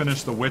 Once we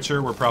finish The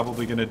Witcher, we're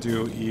probably gonna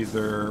do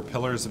either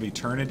Pillars of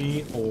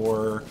Eternity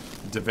or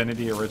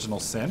Divinity Original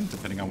Sin,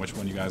 depending on which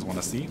one you guys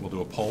want to see. We'll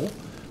do a poll.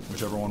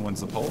 Whichever one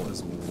wins the poll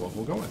is what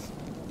we'll go with.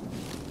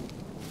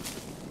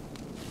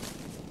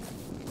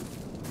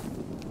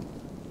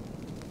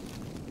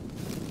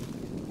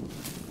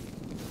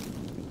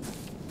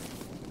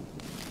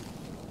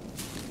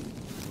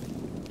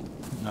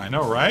 I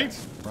know, right?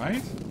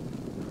 Right?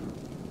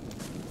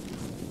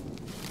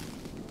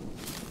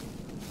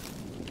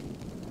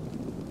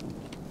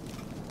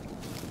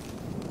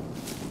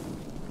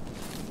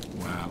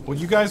 Wow. Well,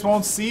 you guys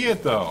won't see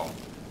it though.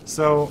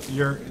 So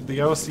the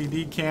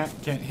OCD can't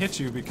hit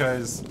you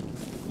because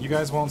you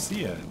guys won't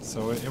see it.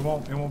 So it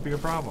won't be a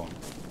problem.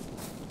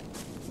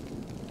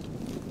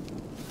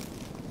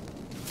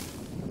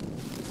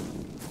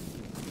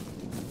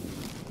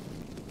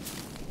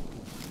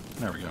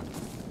 There we go.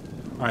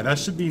 Alright, that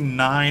should be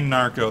 9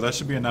 narco. That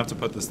should be enough to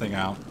put this thing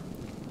out,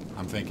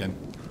 I'm thinking.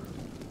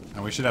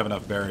 And we should have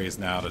enough berries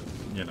now to,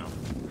 you know,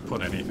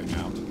 put anything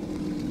out.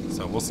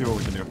 So we'll see what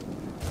we can do.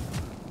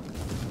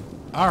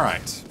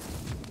 Alright.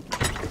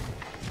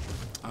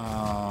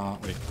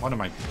 Wait, why am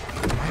I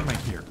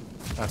here?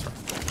 That's right.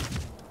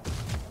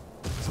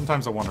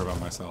 Sometimes I wonder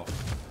about myself.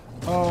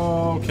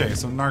 Okay,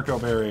 so narco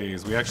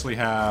berries. We actually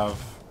have...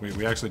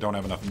 We actually don't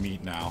have enough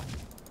meat now.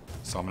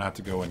 So I'm gonna have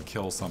to go and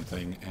kill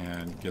something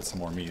and get some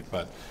more meat.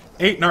 But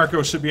 8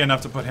 narcos should be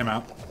enough to put him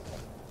out.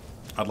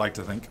 I'd like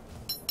to think.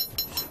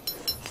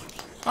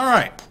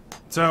 Alright.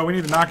 So we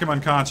need to knock him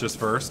unconscious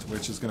first,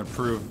 which is gonna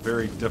prove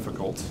very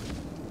difficult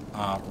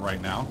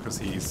right now, because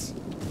he's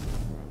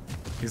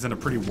in a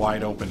pretty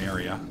wide open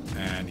area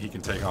and he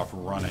can take off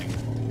running,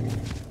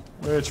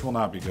 which will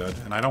not be good.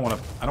 And I don't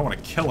wanna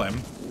kill him.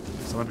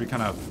 So it's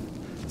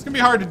gonna be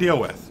hard to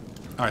deal with.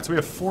 Alright, so we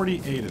have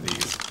 48 of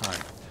these.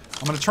 Alright.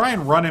 I'm gonna try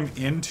and run him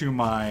into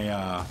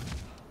my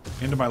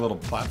little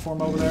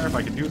platform over there. If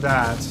I can do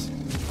that,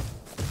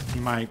 he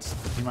might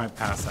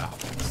pass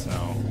out.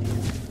 So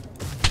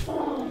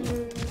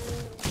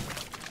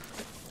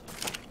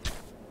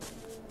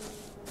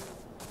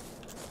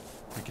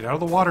get out of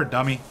the water,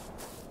 dummy.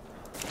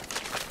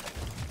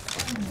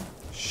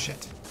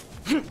 Shit.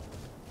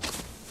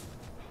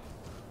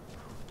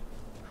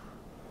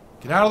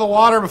 Get out of the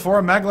water before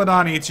a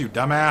megalodon eats you,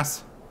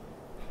 dumbass.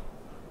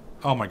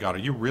 Oh my god, are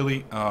you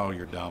really? Oh,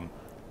 you're dumb.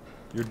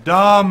 You're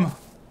dumb!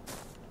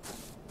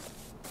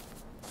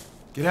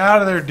 Get out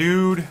of there,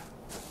 dude!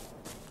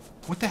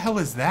 What the hell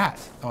is that?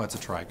 Oh, it's a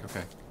trike,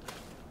 okay.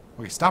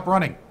 Okay, stop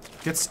running.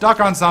 Get stuck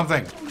on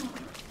something!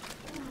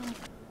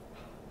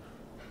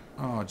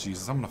 Oh,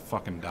 Jesus, I'm gonna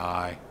fucking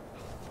die.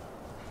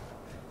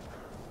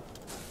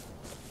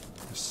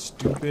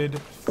 Stupid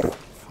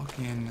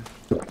fucking...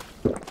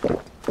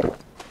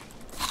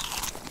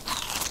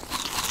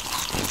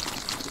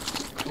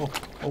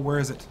 Oh, where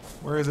is it?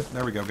 Where is it?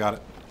 There we go, got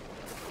it.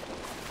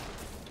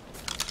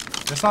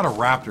 That's not a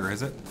raptor,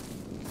 is it?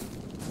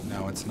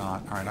 No, it's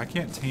not. Alright, I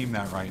can't tame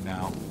that right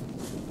now.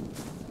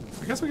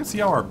 I guess we can see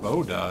how our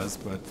bow does,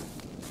 but...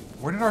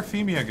 Where did our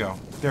Femia go?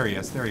 There he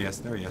is, there he is,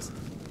 there he is.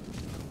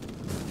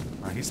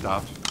 Alright, he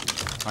stopped.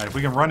 Alright, if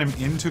we can run him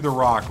into the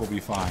rock, we'll be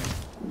fine.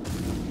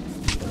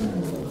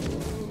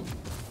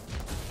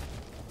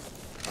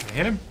 Did I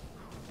hit him?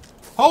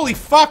 Holy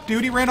fuck,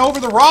 dude, he ran over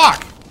the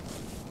rock!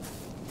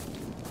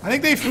 I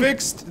think they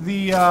fixed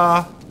the,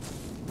 I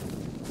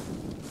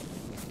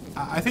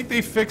think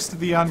they fixed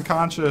the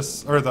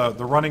unconscious, or the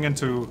running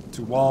into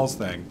walls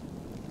thing.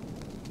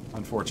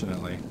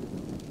 Unfortunately.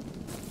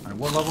 Alright,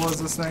 what level is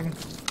this thing?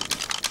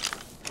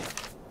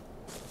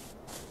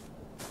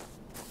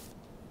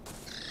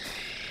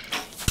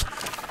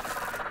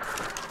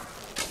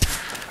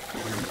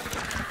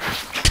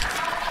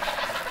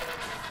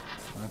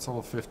 That's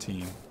level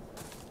 15.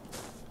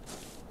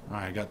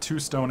 Alright, I got 2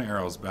 stone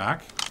arrows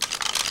back.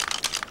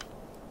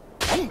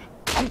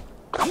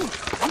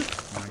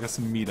 I got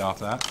some meat off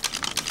that.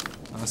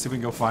 Let's see if we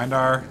can go find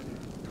our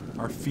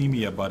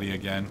Femia buddy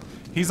again.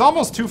 He's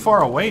almost too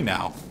far away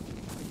now.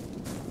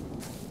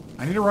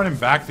 I need to run him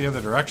back the other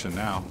direction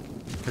now.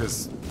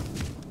 Because...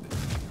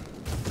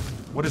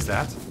 What is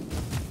that?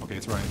 Okay,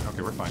 it's running.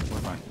 Okay, we're fine. We're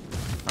fine.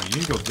 Alright,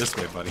 you need to go this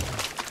way, buddy.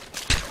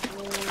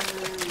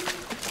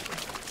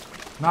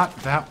 Not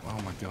that...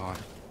 Oh my god.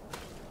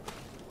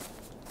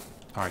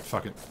 Alright,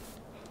 fuck it.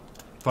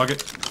 Fuck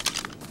it.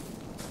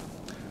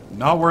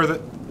 Not worth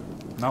it.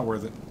 Not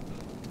worth it.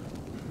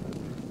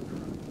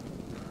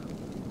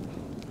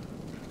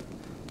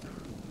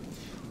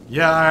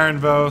 Yeah, Iron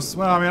Vos.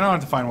 Well, I mean, I don't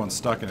have to find one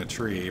stuck in a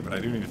tree, but I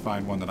do need to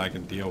find one that I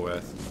can deal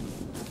with.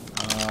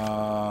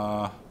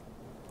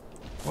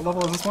 What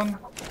level is this one?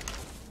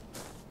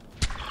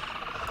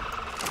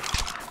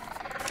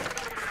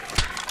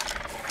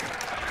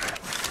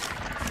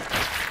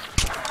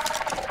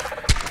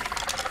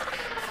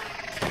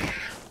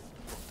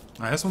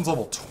 Alright, this one's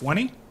level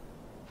 20.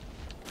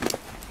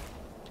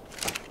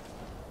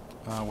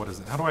 What is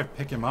it? How do I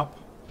pick him up?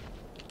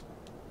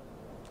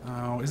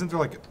 Oh, isn't there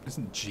like...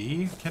 Isn't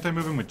G? Can't I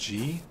move him with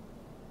G?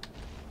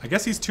 I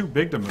guess he's too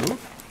big to move?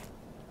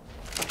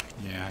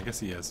 Yeah, I guess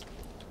he is.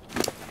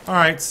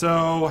 Alright,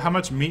 so how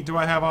much meat do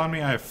I have on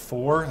me? I have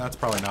 4. That's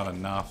probably not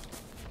enough.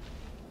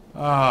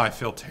 Ah, I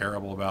feel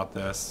terrible about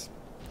this.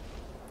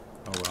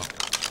 Oh well.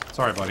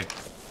 Sorry, buddy.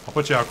 I'll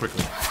put you out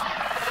quickly.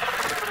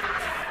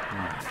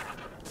 Right.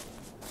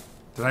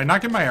 Did I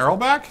not get my arrow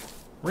back?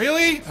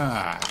 Really?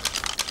 Ah.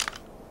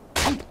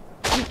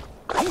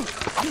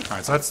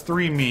 Alright, so that's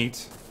 3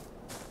 meat.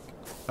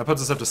 That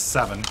puts us up to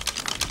 7.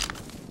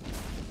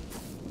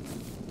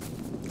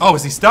 Oh,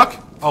 is he stuck?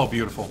 Oh,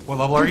 beautiful. What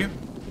level are you?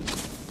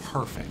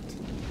 Perfect.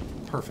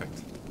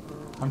 Perfect.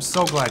 I'm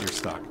so glad you're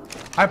stuck.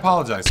 I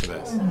apologize for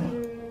this.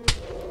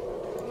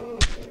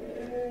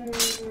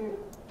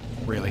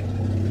 Really?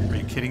 Are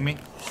you kidding me?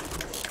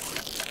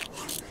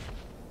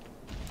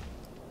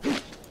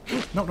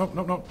 No, no,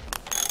 no, no.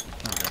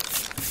 There we go.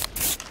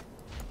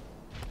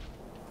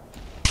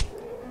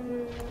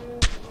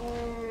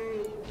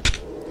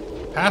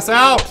 Pass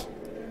out!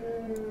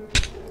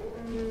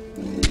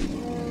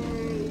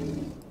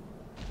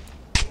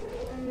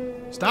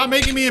 Stop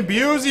making me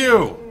abuse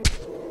you!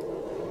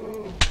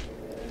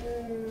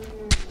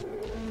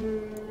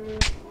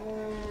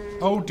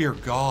 Oh dear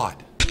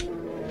God.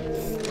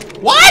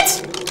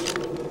 What?!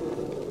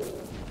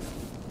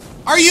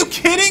 Are you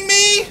kidding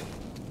me?!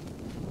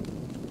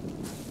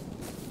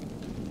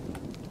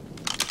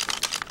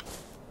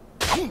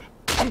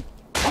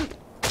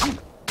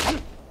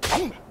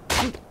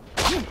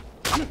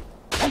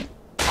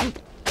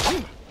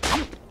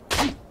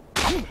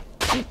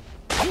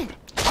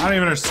 I don't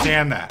even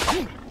understand that.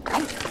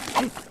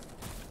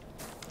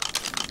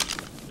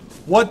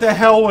 What the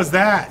hell was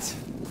that?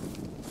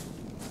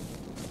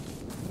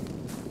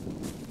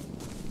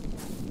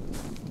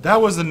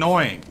 That was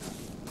annoying.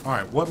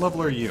 Alright, what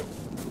level are you?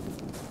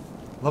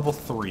 Level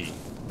 3.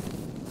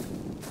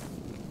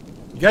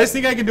 You guys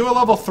think I can do a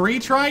level 3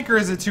 trike, or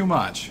is it too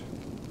much?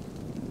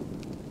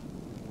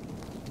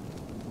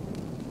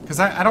 Because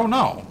I don't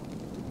know.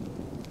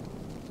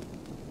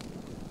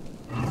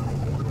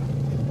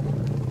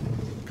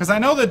 Because I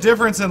know the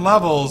difference in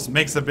levels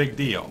makes a big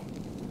deal.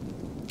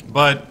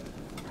 But,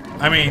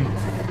 I mean,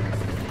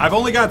 I've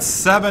only got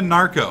 7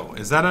 narco.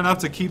 Is that enough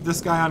to keep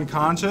this guy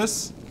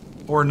unconscious?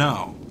 Or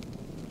no?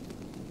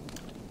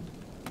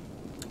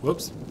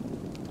 Whoops.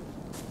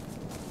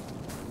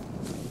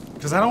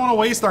 Because I don't want to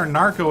waste our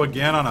narco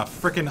again on a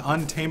frickin'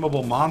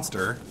 untamable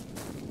monster.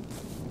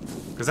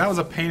 Because that was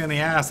a pain in the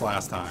ass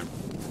last time.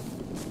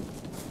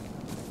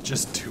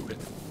 Just do it.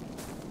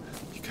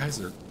 You guys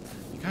are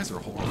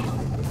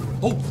horrible.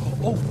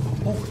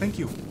 Oh, thank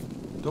you.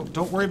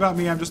 Don't worry about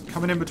me. I'm just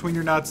coming in between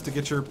your nuts to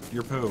get your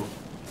poo.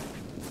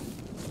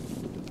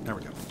 There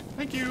we go.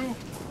 Thank you.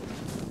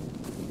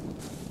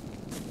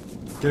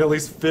 Get at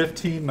least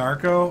 15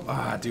 narco?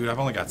 Ah, dude, I've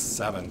only got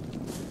 7.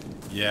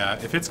 Yeah,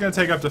 if it's gonna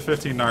take up to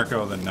 15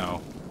 narco, then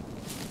no.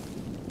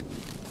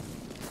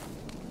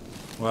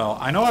 Well,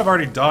 I know I've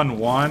already done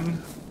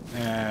 1,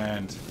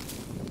 and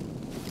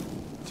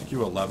took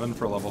you 11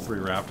 for a level 3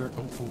 raptor.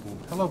 Oh,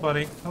 hello,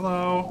 buddy.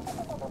 Hello.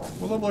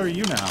 What level are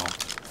you now?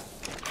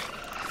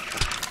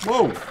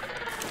 Whoa.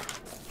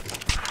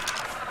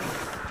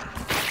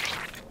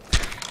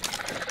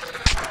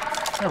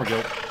 There we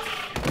go.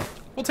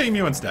 We'll tame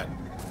you instead.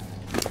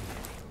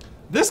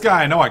 This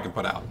guy I know I can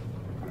put out.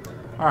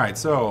 Alright,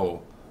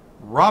 so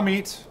raw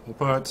meat, we'll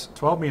put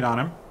 12 meat on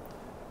him.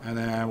 And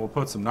then we'll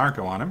put some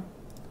narco on him.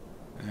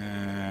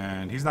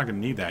 And he's not going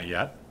to need that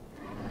yet.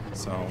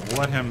 So we'll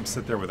let him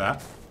sit there with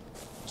that.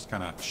 Just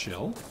kind of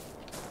chill.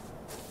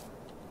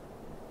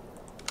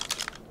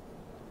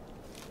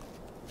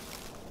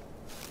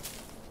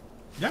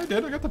 Yeah, I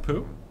did. I got the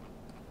poo.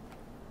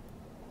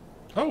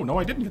 Oh, no,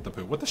 I didn't get the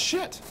poo. What the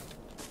shit?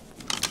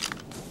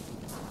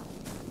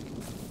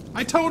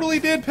 I totally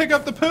did pick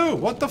up the poo.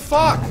 What the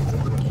fuck?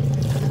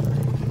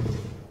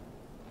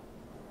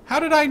 How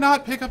did I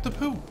not pick up the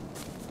poo?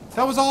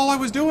 That was all I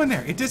was doing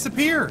there. It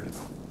disappeared.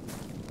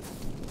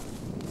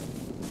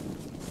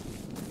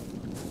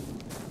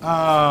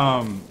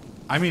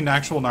 I mean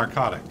actual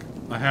narcotic.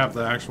 I have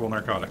the actual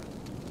narcotic.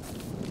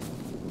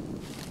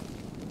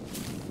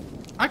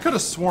 I could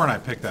have sworn I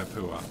picked that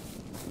poo up.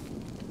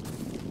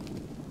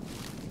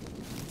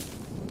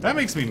 That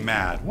makes me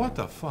mad. What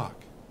the fuck?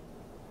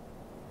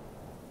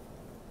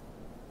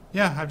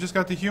 Yeah, I've just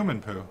got the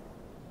human poo.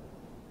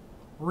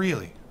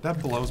 Really?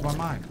 That blows my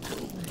mind.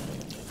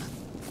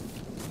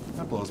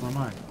 That blows my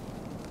mind.